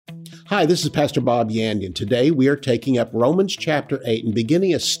Hi, this is Pastor Bob Yandian. Today we are taking up Romans chapter 8 and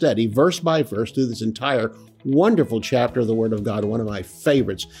beginning a study verse by verse through this entire wonderful chapter of the Word of God, one of my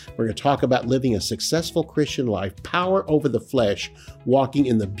favorites. We're going to talk about living a successful Christian life, power over the flesh, walking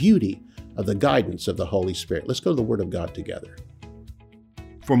in the beauty of the guidance of the Holy Spirit. Let's go to the Word of God together.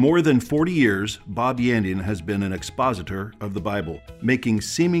 For more than 40 years, Bob Yandian has been an expositor of the Bible, making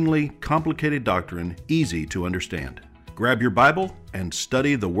seemingly complicated doctrine easy to understand. Grab your Bible and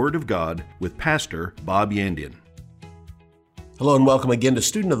study the Word of God with Pastor Bob Yandian. Hello and welcome again to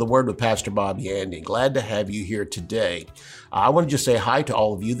Student of the Word with Pastor Bob Yandian. Glad to have you here today. I want to just say hi to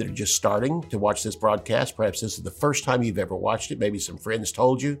all of you that are just starting to watch this broadcast. Perhaps this is the first time you've ever watched it. Maybe some friends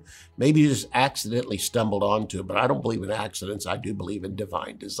told you. Maybe you just accidentally stumbled onto it. But I don't believe in accidents. I do believe in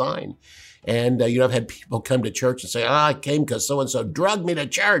divine design. And, I've had people come to church and say, I came because so-and-so drugged me to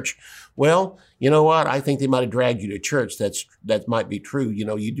church. Well, you know what? I think they might have dragged you to church. That might be true. You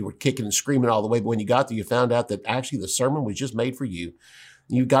know, you were kicking and screaming all the way, but when you got there, you found out that actually the sermon was just made for you.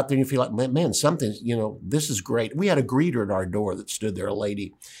 You got there and you feel like, man, something, this is great. We had a greeter at our door that stood there, a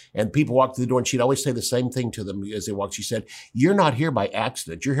lady, and people walked through the door and she'd always say the same thing to them as they walked. She said, you're not here by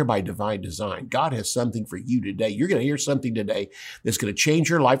accident. You're here by divine design. God has something for you today. You're going to hear something today that's going to change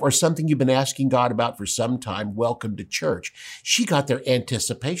your life or something you've been asking God about for some time. Welcome to church. She got their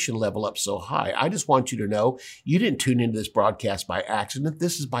anticipation level up so high. I just want you to know you didn't tune into this broadcast by accident.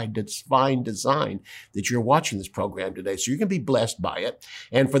 This is by divine design that you're watching this program today. So you're going to be blessed by it.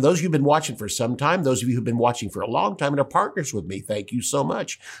 And for those of you who've been watching for some time, those of you who've been watching for a long time and are partners with me, thank you so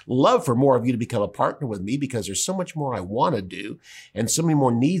much. Love for more of you to become a partner with me because there's so much more I want to do and so many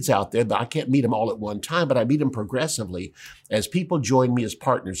more needs out there, but I can't meet them all at one time, but I meet them progressively as people join me as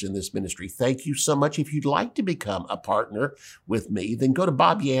partners in this ministry. Thank you so much. If you'd like to become a partner with me, then go to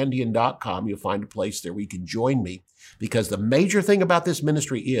bobyandian.com. You'll find a place there where you can join me. Because the major thing about this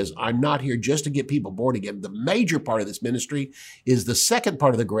ministry is I'm not here just to get people born again. The major part of this ministry is the second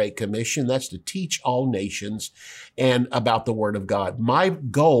part of the Great Commission. That's to teach all nations and about the Word of God. My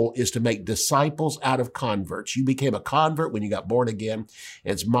goal is to make disciples out of converts. You became a convert when you got born again.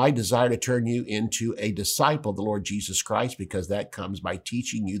 It's my desire to turn you into a disciple of the Lord Jesus Christ because that comes by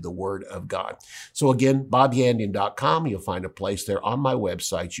teaching you the Word of God. So again, bobyandian.com. You'll find a place there on my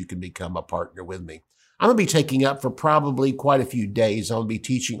website. You can become a partner with me. I'm going to be taking up for probably quite a few days. I'm going to be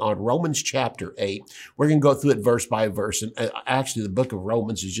teaching on Romans chapter 8. We're going to go through it verse by verse. And actually, the book of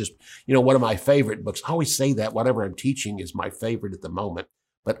Romans is just, one of my favorite books. I always say that whatever I'm teaching is my favorite at the moment.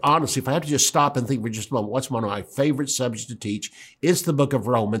 But honestly, if I have to just stop and think for just a moment, what's one of my favorite subjects to teach? It's the book of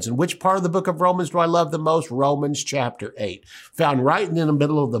Romans. And which part of the book of Romans do I love the most? Romans chapter 8. Found right in the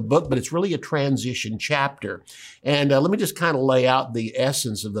middle of the book, but it's really a transition chapter. And let me just kind of lay out the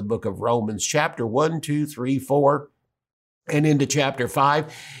essence of the book of Romans. Chapter 1, 2, 3, 4. And into chapter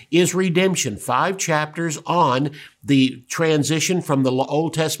 5 is redemption. 5 chapters on the transition from the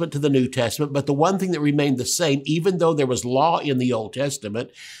Old Testament to the New Testament. But the one thing that remained the same, even though there was law in the Old Testament,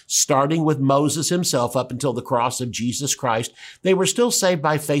 starting with Moses himself up until the cross of Jesus Christ, they were still saved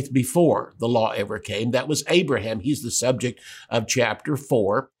by faith before the law ever came. That was Abraham. He's the subject of chapter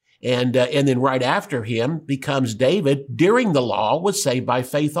 4. And then right after him becomes David. During the law was saved by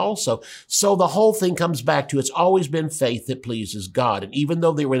faith also. So the whole thing comes back to it's always been faith that pleases God. And even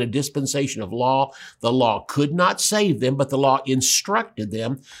though they were in a dispensation of law, the law could not save them, but the law instructed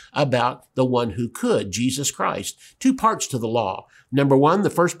them about the one who could, Jesus Christ. 2 parts to the law. Number 1,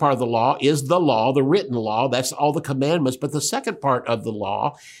 the first part of the law is the law, the written law. That's all the commandments. But the second part of the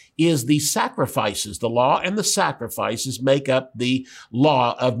law is the sacrifices. The law and the sacrifices make up the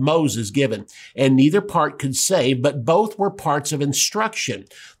law of Moses given. And neither part could save, but both were parts of instruction.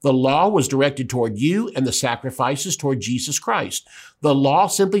 The law was directed toward you and the sacrifices toward Jesus Christ. The law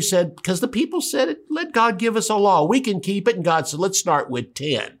simply said, because the people said it, let God give us a law. We can keep it. And God said, let's start with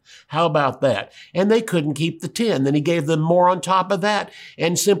 10. How about that? And they couldn't keep the 10. Then he gave them more on top of that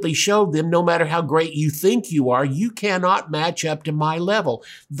and simply showed them no matter how great you think you are, you cannot match up to my level.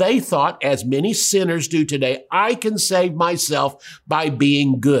 They thought, as many sinners do today, I can save myself by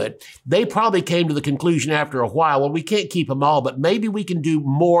being good. They probably came to the conclusion after a while, well, we can't keep them all, but maybe we can do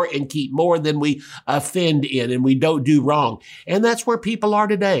more and keep more than we offend in and we don't do wrong. And that's where people are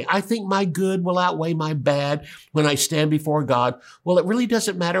today. I think my good will outweigh my bad when I stand before God. Well, it really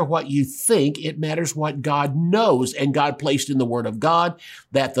doesn't matter what you think. It matters what God knows. And God placed in the Word of God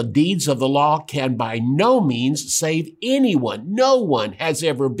that the deeds of the law can by no means save anyone. No one has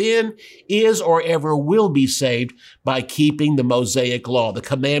ever been, is, or ever will be saved by keeping the Mosaic law, the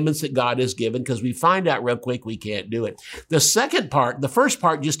commandments that God has given, because we find out real quick we can't do it. The second part, the first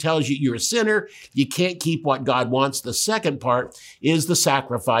part part just tells you you're a sinner. You can't keep what God wants. The second part is the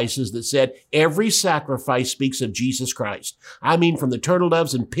sacrifices that said every sacrifice speaks of Jesus Christ. I mean, from the turtle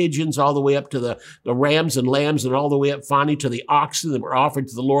doves and pigeons all the way up to the rams and lambs and all the way up finally to the oxen that were offered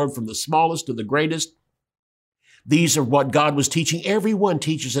to the Lord, from the smallest to the greatest. These are what God was teaching. Everyone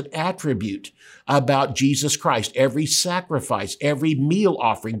teaches an attribute about Jesus Christ. Every sacrifice, every meal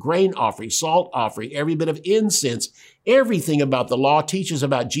offering, grain offering, salt offering, every bit of incense, everything about the law teaches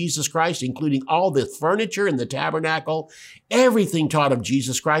about Jesus Christ, including all the furniture in the tabernacle. Everything taught of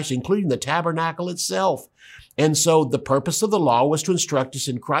Jesus Christ, including the tabernacle itself. And so the purpose of the law was to instruct us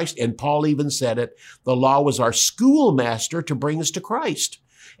in Christ. And Paul even said it. The law was our schoolmaster to bring us to Christ.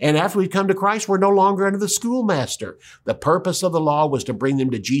 And after we come to Christ, we're no longer under the schoolmaster. The purpose of the law was to bring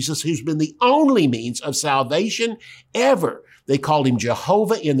them to Jesus, who's been the only means of salvation ever. They called him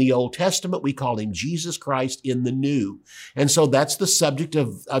Jehovah in the Old Testament. We call him Jesus Christ in the New. And so that's the subject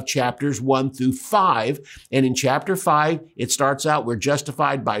of chapters 1 through 5. And in chapter 5, it starts out, we're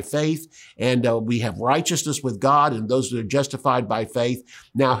justified by faith, and we have righteousness with God, and those that are justified by faith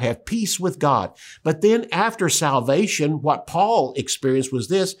now have peace with God. But then after salvation, what Paul experienced was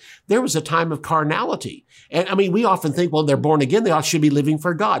this: there was a time of carnality. And I mean, we often think, well, they're born again, they should be living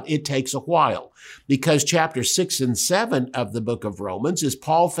for God. It takes a while, because chapter 6 and 7 of the book of Romans is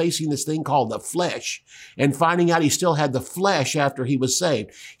Paul facing this thing called the flesh and finding out he still had the flesh after he was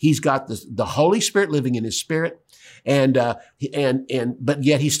saved. He's got the Holy Spirit living in his spirit, but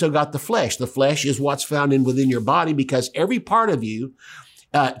yet he's still got the flesh. The flesh is what's found within your body, because every part of you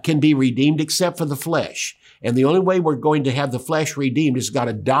can be redeemed except for the flesh. And the only way we're going to have the flesh redeemed is got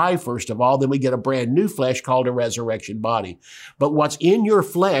to die first of all. Then we get a brand new flesh called a resurrection body. But what's in your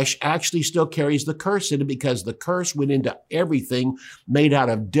flesh actually still carries the curse in it, because the curse went into everything made out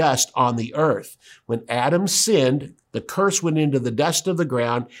of dust on the earth. When Adam sinned, the curse went into the dust of the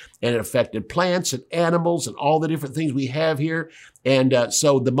ground, and it affected plants and animals and all the different things we have here. And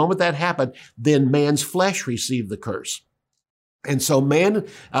so the moment that happened, then man's flesh received the curse. And so man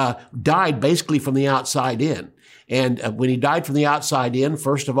died basically from the outside in. And when he died from the outside in,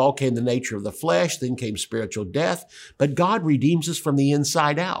 first of all came the nature of the flesh, then came spiritual death. But God redeems us from the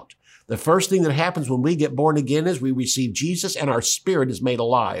inside out. The first thing that happens when we get born again is we receive Jesus, and our spirit is made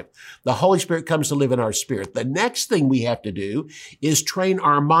alive. The Holy Spirit comes to live in our spirit. The next thing we have to do is train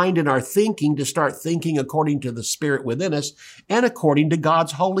our mind and our thinking to start thinking according to the Spirit within us and according to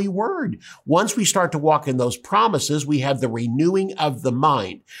God's holy word. Once we start to walk in those promises, we have the renewing of the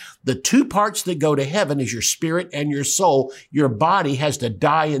mind. The two parts that go to heaven is your spirit and your soul. Your body has to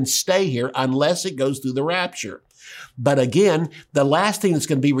die and stay here unless it goes through the rapture. But again, the last thing that's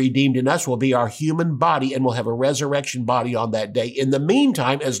going to be redeemed in us will be our human body, and we'll have a resurrection body on that day. In the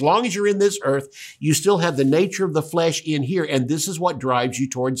meantime, as long as you're in this earth, you still have the nature of the flesh in here, and this is what drives you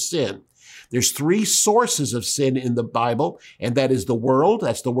towards sin. There's three sources of sin in the Bible, and that is the world,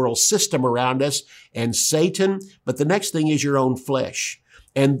 that's the world system around us, and Satan. But the next thing is your own flesh.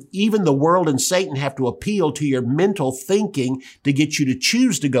 And even the world and Satan have to appeal to your mental thinking to get you to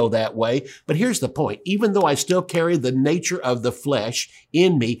choose to go that way. But here's the point. Even though I still carry the nature of the flesh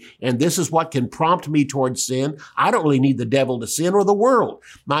in me, and this is what can prompt me towards sin, I don't really need the devil to sin or the world.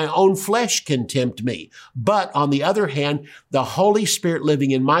 My own flesh can tempt me. But on the other hand, the Holy Spirit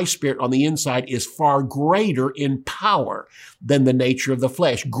living in my spirit on the inside is far greater in power than the nature of the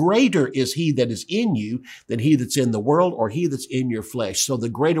flesh. Greater is he that is in you than he that's in the world or he that's in your flesh. So the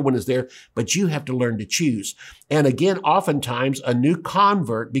greater one is there, but you have to learn to choose. And again, oftentimes a new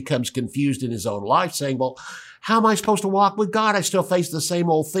convert becomes confused in his own life, saying, well, how am I supposed to walk with God? I still face the same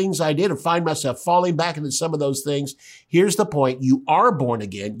old things I did and find myself falling back into some of those things. Here's the point. You are born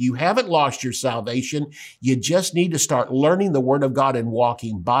again. You haven't lost your salvation. You just need to start learning the Word of God and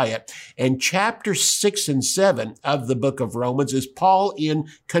walking by it. And chapter 6 and 7 of the book of Romans is Paul in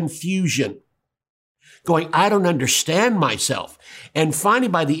confusion, going, I don't understand myself. And finally,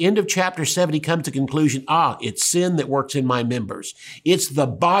 by the end of chapter 7, he comes to the conclusion, it's sin that works in my members. It's the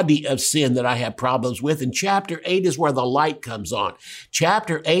body of sin that I have problems with. And chapter 8 is where the light comes on.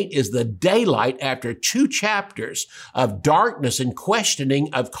 Chapter 8 is the daylight after 2 chapters of darkness and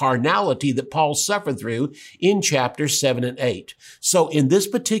questioning of carnality that Paul suffered through in chapters 7 and 8. So in this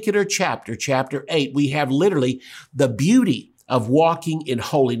particular chapter, chapter 8, we have literally the beauty of walking in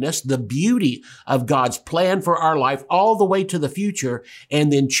holiness, the beauty of God's plan for our life all the way to the future.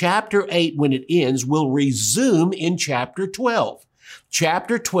 And then chapter 8, when it ends, will resume in chapter 12.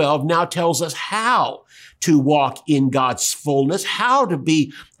 Chapter 12 now tells us how to walk in God's fullness, how to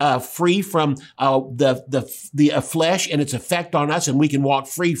be free from the flesh and its effect on us, and we can walk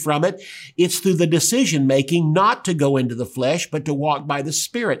free from it. It's through the decision making not to go into the flesh, but to walk by the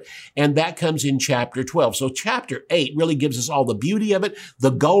Spirit. And that comes in chapter 12. So chapter 8 really gives us all the beauty of it, the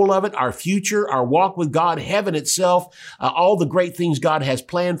goal of it, our future, our walk with God, heaven itself, all the great things God has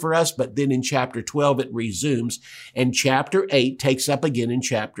planned for us. But then in chapter 12, it resumes, and chapter 8 takes up again in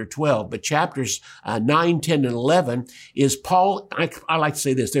chapter 12. But chapters 9, 10, and 11 is Paul, I like to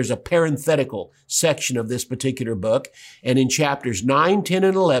say this, there's a parenthetical section of this particular book. And in chapters 9, 10,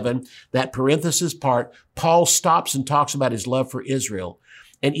 and 11, that parenthesis part, Paul stops and talks about his love for Israel.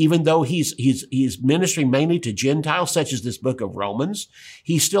 And even though he's ministering mainly to Gentiles, such as this book of Romans,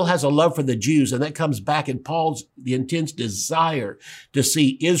 he still has a love for the Jews. And that comes back in Paul's the intense desire to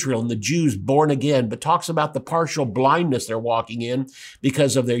see Israel and the Jews born again, but talks about the partial blindness they're walking in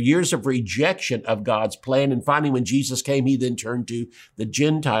because of their years of rejection of God's plan. And finally, when Jesus came, he then turned to the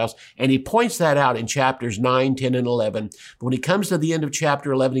Gentiles. And he points that out in chapters 9, 10, and 11. But when he comes to the end of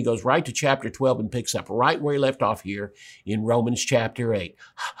chapter 11, he goes right to chapter 12 and picks up right where he left off here in Romans chapter 8.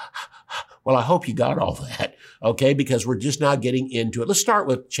 Well, I hope you got all that, okay, because we're just now getting into it. Let's start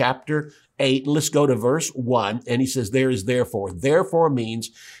with chapter 8, and let's go to verse 1, and he says, there is therefore. Therefore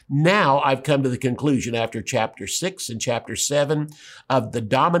means now I've come to the conclusion after chapter 6 and chapter 7 of the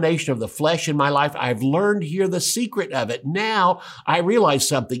domination of the flesh in my life. I've learned here the secret of it. Now I realize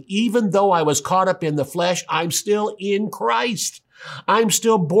something. Even though I was caught up in the flesh, I'm still in Christ. I'm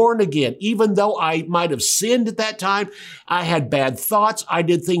still born again. Even though I might have sinned at that time, I had bad thoughts. I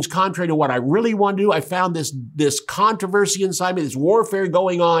did things contrary to what I really want to do. I found this controversy inside me, this warfare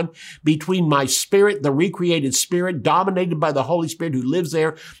going on between my spirit, the recreated spirit, dominated by the Holy Spirit who lives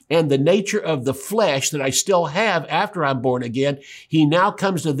there, and the nature of the flesh that I still have after I'm born again. He now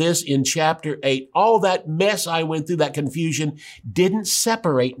comes to this in chapter 8. All that mess I went through, that confusion, didn't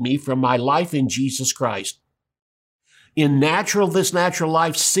separate me from my life in Jesus Christ. In this natural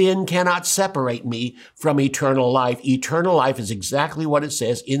life, sin cannot separate me from eternal life. Eternal life is exactly what it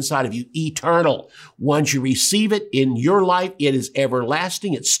says inside of you, eternal. Once you receive it in your life, it is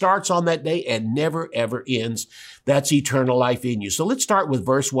everlasting. It starts on that day and never, ever ends. That's eternal life in you. So let's start with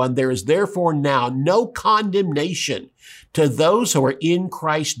verse 1. There is therefore now no condemnation to those who are in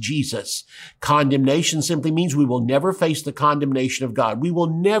Christ Jesus. Condemnation simply means we will never face the condemnation of God. We will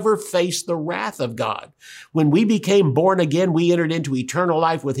never face the wrath of God. When we became born again, we entered into eternal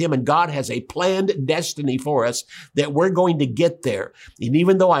life with Him, and God has a planned destiny for us that we're going to get there. And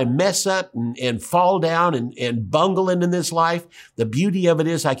even though I mess up and fall down and bungle in this life, the beauty of it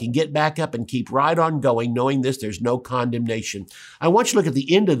is I can get back up and keep right on going, knowing this, there's no condemnation. I want you to look at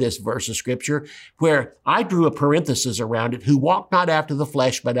the end of this verse of Scripture where I drew a parenthesis around it, who walk not after the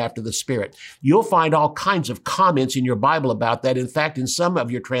flesh, but after the Spirit. You'll find all kinds of comments in your Bible about that. In fact, in some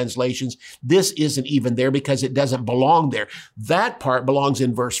of your translations, this isn't even there because it doesn't belong there. That part belongs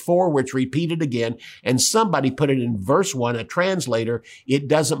in verse 4, where it's repeated again, and somebody put it in verse 1, a translator. It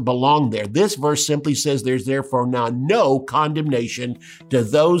doesn't belong there. This verse simply says there's therefore now no condemnation to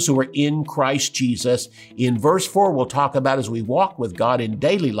those who are in Christ Jesus. In verse 4, we'll talk about as we walk with God in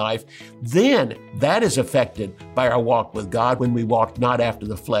daily life, then that is affected by our walk with God when we walk not after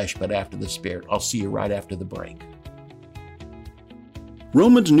the flesh, but after the Spirit. I'll see you right after the break.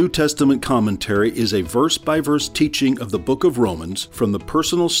 Romans New Testament Commentary is a verse-by-verse teaching of the book of Romans from the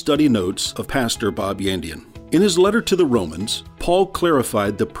personal study notes of Pastor Bob Yandian. In his letter to the Romans, Paul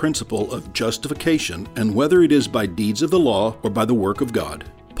clarified the principle of justification and whether it is by deeds of the law or by the work of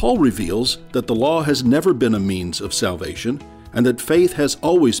God. Paul reveals that the law has never been a means of salvation, and that faith has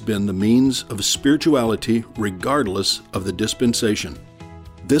always been the means of spirituality regardless of the dispensation.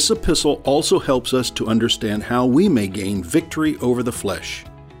 This epistle also helps us to understand how we may gain victory over the flesh.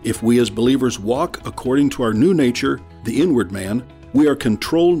 If we as believers walk according to our new nature, the inward man, we are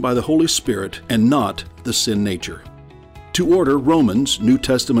controlled by the Holy Spirit and not the sin nature. To order Romans New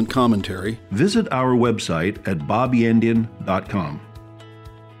Testament Commentary, visit our website at bobyandian.com.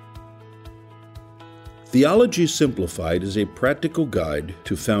 Theology Simplified is a practical guide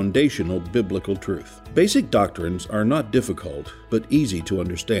to foundational biblical truth. Basic doctrines are not difficult, but easy to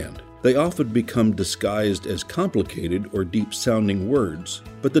understand. They often become disguised as complicated or deep-sounding words,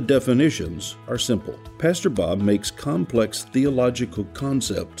 but the definitions are simple. Pastor Bob makes complex theological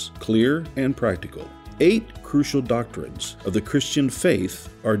concepts clear and practical. 8 crucial doctrines of the Christian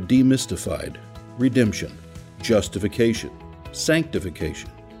faith are demystified: redemption, justification, sanctification,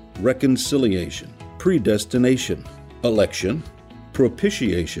 reconciliation, predestination, election,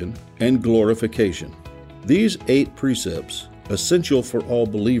 propitiation, and glorification. These 8 precepts essential for all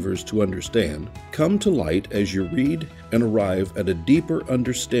believers to understand, come to light as you read and arrive at a deeper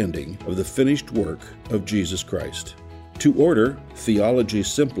understanding of the finished work of Jesus Christ. To order Theology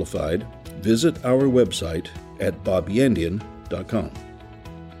Simplified, visit our website at bobyandian.com.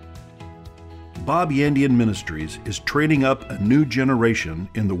 Bob Yandian Ministries is training up a new generation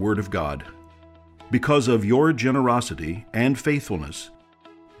in the Word of God. Because of your generosity and faithfulness,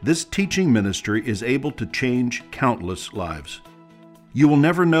 this teaching ministry is able to change countless lives. You will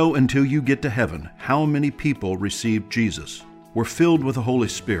never know until you get to heaven how many people received Jesus, were filled with the Holy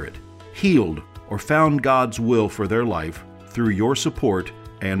Spirit, healed, or found God's will for their life through your support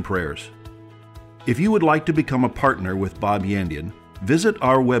and prayers. If you would like to become a partner with Bob Yandian, visit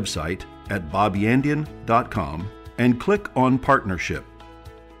our website at bobyandian.com and click on Partnership.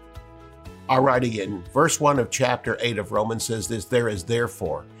 All right, again, verse 1 of chapter 8 of Romans says this: there is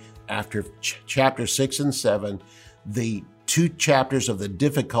therefore, after chapter 6 and 7, the two chapters of the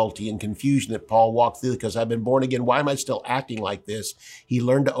difficulty and confusion that Paul walked through, because I've been born again. Why am I still acting like this? He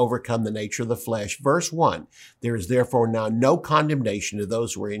learned to overcome the nature of the flesh. Verse 1, there is therefore now no condemnation to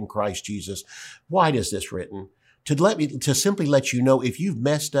those who are in Christ Jesus. Why is this written? To simply let you know, if you've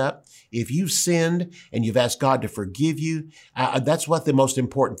messed up, if you've sinned and you've asked God to forgive you, that's what the most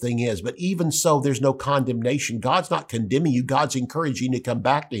important thing is. But even so, there's no condemnation. God's not condemning you. God's encouraging you to come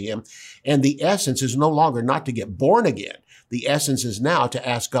back to Him. And the essence is no longer not to get born again. The essence is now to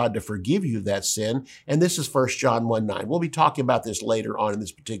ask God to forgive you of that sin. And this is 1 John 1:9. We'll be talking about this later on in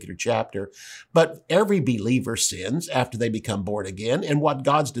this particular chapter. But every believer sins after they become born again. And what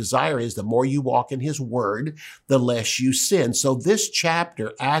God's desire is, the more you walk in His Word, the less you sin. So this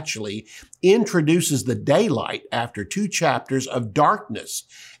chapter actually introduces the daylight after 2 chapters of darkness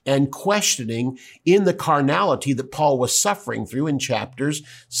and questioning in the carnality that Paul was suffering through in chapters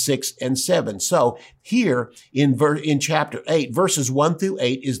 6 and 7. So here in chapter 8, verses 1 through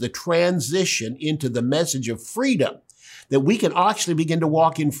 8 is the transition into the message of freedom, that we can actually begin to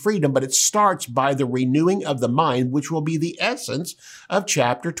walk in freedom, but it starts by the renewing of the mind, which will be the essence of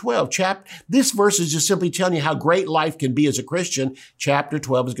chapter 12. This verse is just simply telling you how great life can be as a Christian. Chapter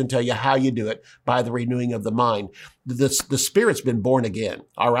 12 is going to tell you how you do it by the renewing of the mind. The Spirit's been born again,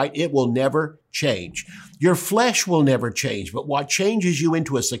 all right? It will never change. Your flesh will never change, but what changes you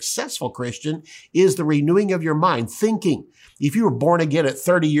into a successful Christian is the renewing of your mind, thinking. If you were born again at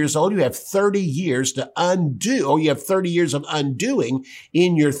 30 years old, you have 30 years to undo, or you have 30 years of undoing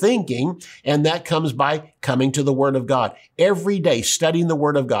in your thinking, and that comes by coming to the Word of God. Every day, studying the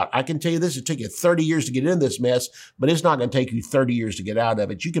Word of God. I can tell you this, it took you 30 years to get in this mess, but it's not going to take you 30 years to get out of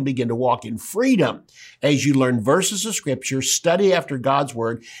it. You can begin to walk in freedom as you learn verses of Scripture, study after God's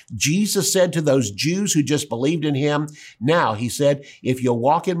Word. Jesus said to those Jews who just believed in Him, now, He said, if you'll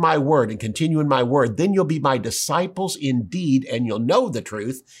walk in my Word and continue in my Word, then you'll be my disciples indeed, and you'll know the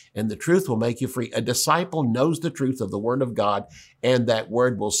truth, and the truth will make you free. A disciple knows the truth of the Word of God, and that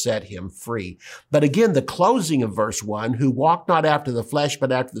Word will set him free. But again, the closing of verse 1, who walk not after the flesh,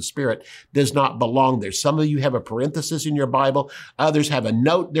 but after the Spirit, does not belong there. Some of you have a parenthesis in your Bible. Others have a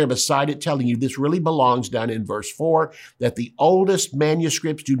note there beside it telling you this really belongs down in verse 4, that the oldest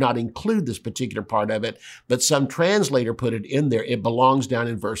manuscripts do not include this particular part of it, but some translator put it in there. It belongs down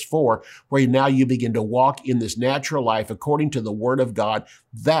in verse 4, where now you begin to walk in this natural life according to the Word of God.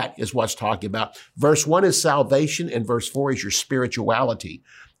 That is what's talking about. Verse 1 is salvation, and verse 4 is your spirituality,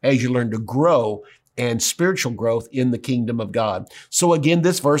 as you learn to grow and spiritual growth in the kingdom of God. So again,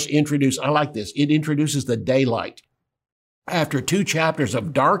 this verse I like this. It introduces the daylight. After 2 chapters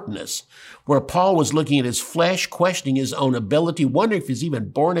of darkness, where Paul was looking at his flesh, questioning his own ability, wondering if he's even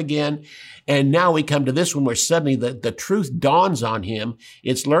born again. And now we come to this one where suddenly the truth dawns on him.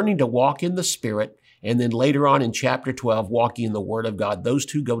 It's learning to walk in the Spirit. And then later on in chapter 12, walking in the Word of God. Those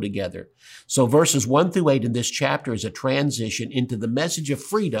two go together. So verses 1 through 8 in this chapter is a transition into the message of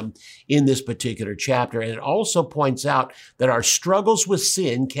freedom in this particular chapter. And it also points out that our struggles with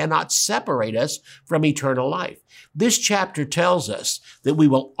sin cannot separate us from eternal life. This chapter tells us that we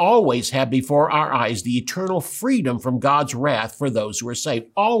will always have before our eyes the eternal freedom from God's wrath for those who are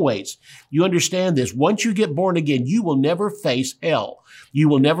saved. Always. You understand this. Once you get born again, you will never face hell. You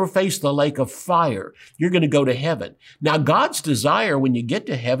will never face the lake of fire. You're going to go to heaven. Now, God's desire when you get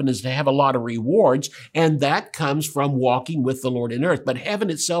to heaven is to have a lot of rewards, and that comes from walking with the Lord in earth. But heaven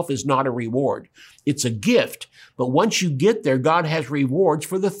itself is not a reward. It's a gift. But once you get there, God has rewards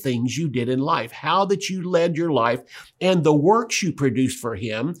for the things you did in life, how that you led your life, and the works you produced for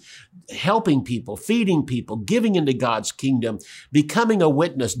Him, helping people, feeding people, giving into God's kingdom, becoming a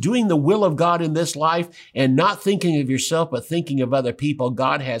witness, doing the will of God in this life, and not thinking of yourself, but thinking of other people.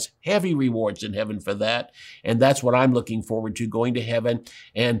 God has heavy rewards in heaven for that. And that's what I'm looking forward to, going to heaven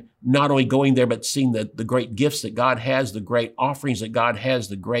and not only going there, but seeing the great gifts that God has, the great offerings that God has,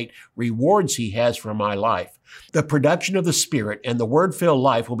 the great rewards he has for my life. The production of the Spirit and the Word-filled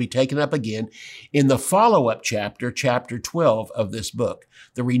life will be taken up again in the follow-up chapter, chapter 12 of this book,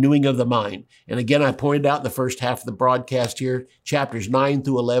 the renewing of the mind. And again, I pointed out in the first half of the broadcast here, chapters 9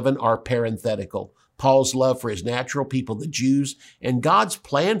 through 11 are parenthetical. Paul's love for his natural people, the Jews, and God's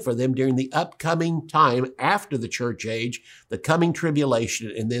plan for them during the upcoming time after the church age, the coming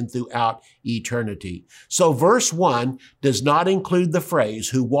tribulation, and then throughout eternity. So verse 1 does not include the phrase,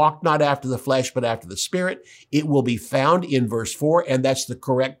 who walk not after the flesh, but after the Spirit. It will be found in verse 4, and that's the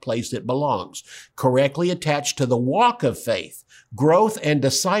correct place it belongs, correctly attached to the walk of faith, growth and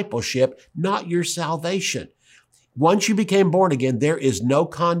discipleship, not your salvation. Once you became born again, there is no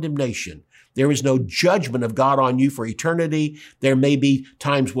condemnation. There is no judgment of God on you for eternity. There may be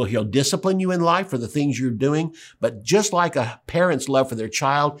times where he'll discipline you in life for the things you're doing, but just like a parent's love for their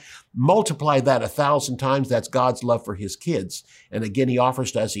child, multiply that 1,000 times. That's God's love for his kids. And again, he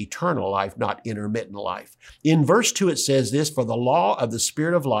offers to us eternal life, not intermittent life. In verse 2, it says this, for the law of the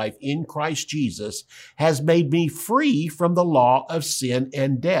Spirit of life in Christ Jesus has made me free from the law of sin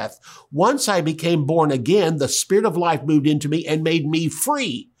and death. Once I became born again, the Spirit of life moved into me and made me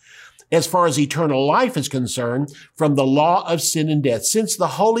free, as far as eternal life is concerned, from the law of sin and death. Since the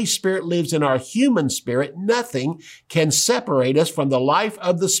Holy Spirit lives in our human spirit, nothing can separate us from the life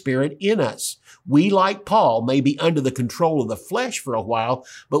of the Spirit in us. We, like Paul, may be under the control of the flesh for a while,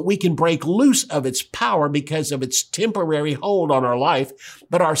 but we can break loose of its power because of its temporary hold on our life,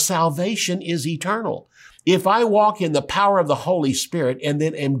 but our salvation is eternal. If I walk in the power of the Holy Spirit and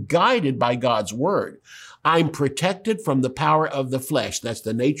then am guided by God's word, I'm protected from the power of the flesh. That's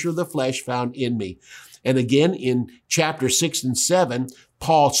the nature of the flesh found in me. And again, in chapter 6 and 7,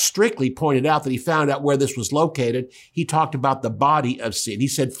 Paul strictly pointed out that he found out where this was located. He talked about the body of sin. He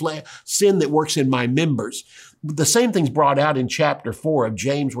said, sin that works in my members. The same thing's brought out in chapter 4 of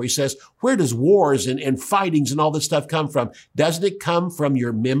James, where he says, where does wars and fightings and all this stuff come from? Doesn't it come from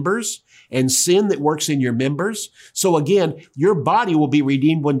your members and sin that works in your members? So again, your body will be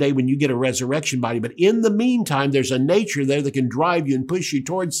redeemed one day when you get a resurrection body. But in the meantime, there's a nature there that can drive you and push you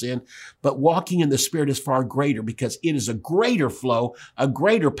towards sin. But walking in the Spirit is far greater because it is a greater flow, a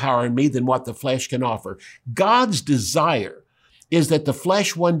greater power in me than what the flesh can offer. God's desire is that the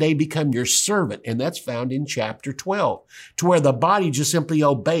flesh one day become your servant. And that's found in chapter 12, to where the body just simply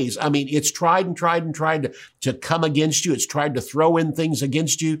obeys. I mean, it's tried to come against you. It's tried to throw in things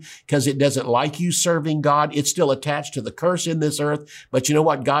against you because it doesn't like you serving God. It's still attached to the curse in this earth. But you know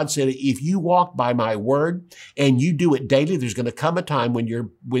what? God said, if you walk by my word and you do it daily, there's going to come a time when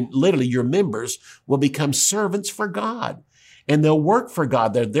literally your members will become servants for God. And they'll work for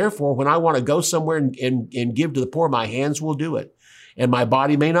God. Therefore, when I want to go somewhere and give to the poor, my hands will do it. And my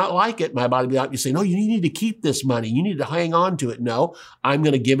body may not like it. My body may say, no, you need to keep this money. You need to hang on to it. No, I'm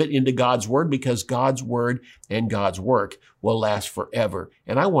going to give it into God's word because God's word and God's work will last forever.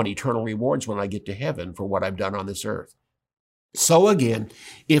 And I want eternal rewards when I get to heaven for what I've done on this earth. So again,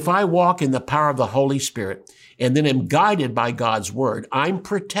 if I walk in the power of the Holy Spirit and then am guided by God's word, I'm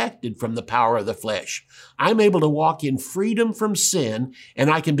protected from the power of the flesh. I'm able to walk in freedom from sin, and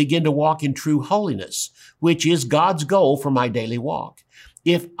I can begin to walk in true holiness, which is God's goal for my daily walk.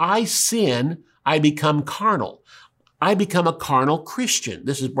 If I sin, I become carnal. I become a carnal Christian.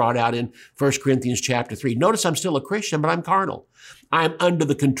 This is brought out in 1 Corinthians chapter 3. Notice I'm still a Christian, but I'm carnal. I'm under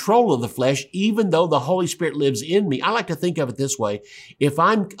the control of the flesh, even though the Holy Spirit lives in me. I like to think of it this way. If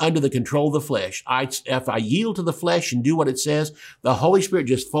I'm under the control of the flesh, if I yield to the flesh and do what it says, the Holy Spirit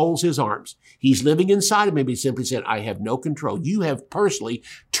just folds his arms. He's living inside of me, but he simply said, I have no control. You have personally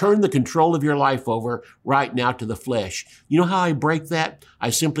turned the control of your life over right now to the flesh. You know how I break that? I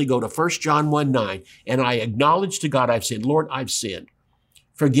simply go to 1 John 1:9, and I acknowledge to God I've sinned. Lord, I've sinned.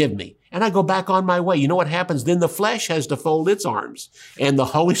 Forgive me. And I go back on my way. You know what happens? Then the flesh has to fold its arms and the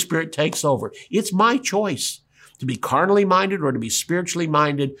Holy Spirit takes over. It's my choice to be carnally minded or to be spiritually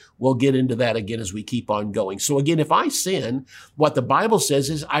minded. We'll get into that again as we keep on going. So again, if I sin, what the Bible says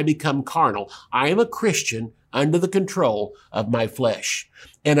is I become carnal. I am a Christian under the control of my flesh.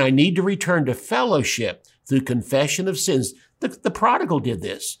 And I need to return to fellowship through confession of sins. The prodigal did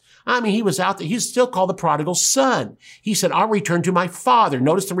this. I mean, he was out there. He's still called the prodigal son. He said, I'll return to my father.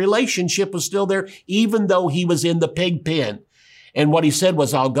 Notice the relationship was still there, even though he was in the pig pen. And what he said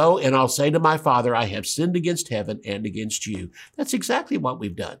was, I'll go and I'll say to my father, I have sinned against heaven and against you. That's exactly what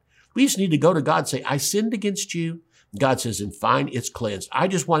we've done. We just need to go to God and say, I sinned against you, God says, and fine, it's cleansed. I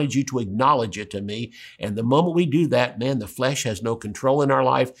just wanted you to acknowledge it to me. And the moment we do that, man, the flesh has no control in our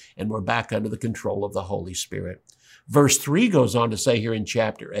life, and we're back under the control of the Holy Spirit. Verse 3 goes on to say here in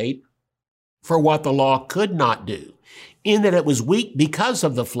chapter 8, for what the law could not do, in that it was weak because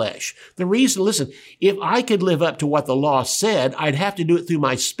of the flesh. The reason, listen, if I could live up to what the law said, I'd have to do it through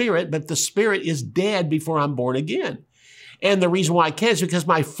my spirit, but the spirit is dead before I'm born again. And the reason why I can't is because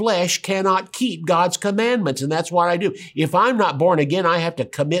my flesh cannot keep God's commandments. And that's what I do. If I'm not born again, I have to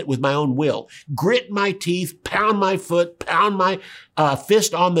commit with my own will, grit my teeth, pound my foot, pound my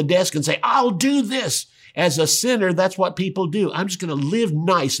fist on the desk and say, I'll do this. As a sinner, that's what people do. I'm just going to live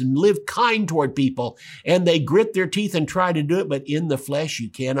nice and live kind toward people. And they grit their teeth and try to do it, but in the flesh, you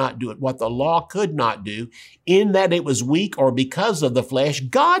cannot do it. What the law could not do, in that it was weak or because of the flesh,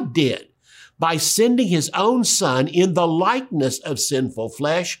 God did by sending his own son in the likeness of sinful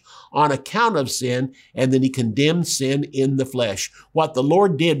flesh on account of sin, and then he condemned sin in the flesh. What the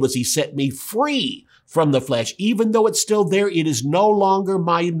Lord did was he set me free from the flesh. Even though it's still there, it is no longer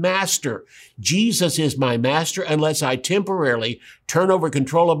my master. Jesus is my master unless I temporarily turn over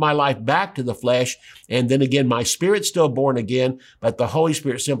control of my life back to the flesh. And then again, my spirit's still born again, but the Holy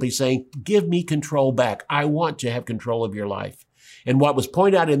Spirit simply saying, give me control back. I want to have control of your life. And what was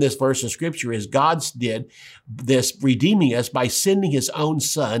pointed out in this verse of scripture is God did this, redeeming us by sending his own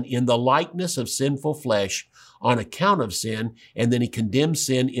son in the likeness of sinful flesh on account of sin, and then he condemned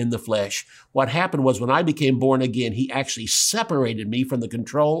sin in the flesh. What happened was when I became born again, he actually separated me from the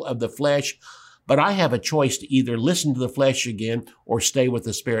control of the flesh. But I have a choice to either listen to the flesh again or stay with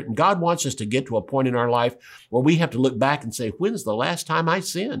the Spirit. And God wants us to get to a point in our life where we have to look back and say, when's the last time I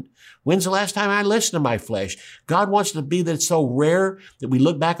sinned? When's the last time I listened to my flesh? God wants to be that it's so rare that we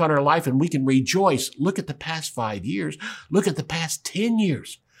look back on our life and we can rejoice. Look at the past 5 years. Look at the past 10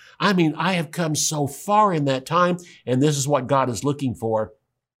 years. I mean, I have come so far in that time, and this is what God is looking for.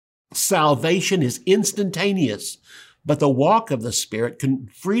 Salvation is instantaneous. But the walk of the Spirit,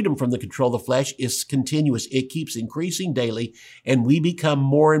 freedom from the control of the flesh, is continuous. It keeps increasing daily, and we become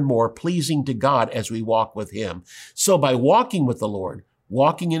more and more pleasing to God as we walk with him. So by walking with the Lord,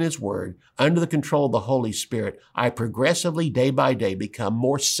 walking in his word, under the control of the Holy Spirit, I progressively, day by day, become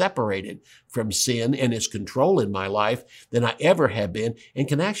more separated from sin and its control in my life than I ever have been, and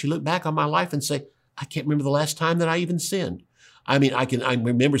can actually look back on my life and say, I can't remember the last time that I even sinned. I mean, I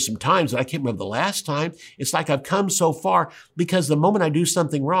remember some times, but I can't remember the last time. It's like I've come so far because the moment I do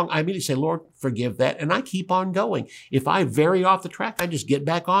something wrong, I immediately say, Lord, forgive that. And I keep on going. If I vary off the track, I just get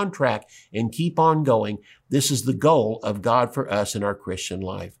back on track and keep on going. This is the goal of God for us in our Christian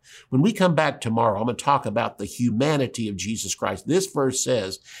life. When we come back tomorrow, I'm going to talk about the humanity of Jesus Christ. This verse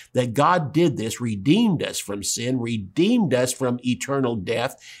says that God did this, redeemed us from sin, redeemed us from eternal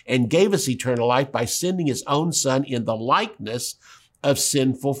death, and gave us eternal life by sending his own son in the likeness of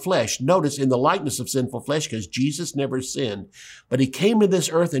sinful flesh. Notice in the likeness of sinful flesh, because Jesus never sinned, but he came to this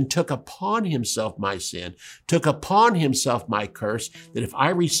earth and took upon himself my sin, took upon himself my curse, that if I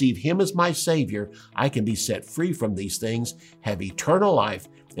receive him as my Savior, I can be set free from these things, have eternal life,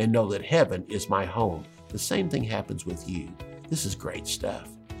 and know that heaven is my home. The same thing happens with you. This is great stuff.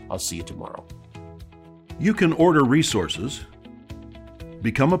 I'll see you tomorrow. You can order resources,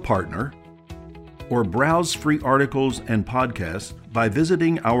 become a partner, or browse free articles and podcasts by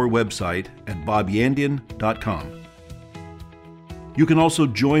visiting our website at bobyandian.com. You can also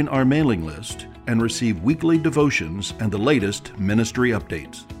join our mailing list and receive weekly devotions and the latest ministry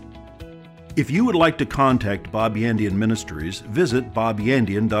updates. If you would like to contact Bob Yandian Ministries, visit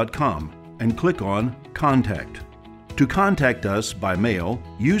bobyandian.com and click on Contact. To contact us by mail,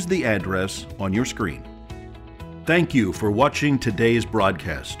 use the address on your screen. Thank you for watching today's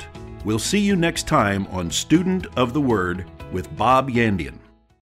broadcast. We'll see you next time on Student of the Word with Bob Yandian.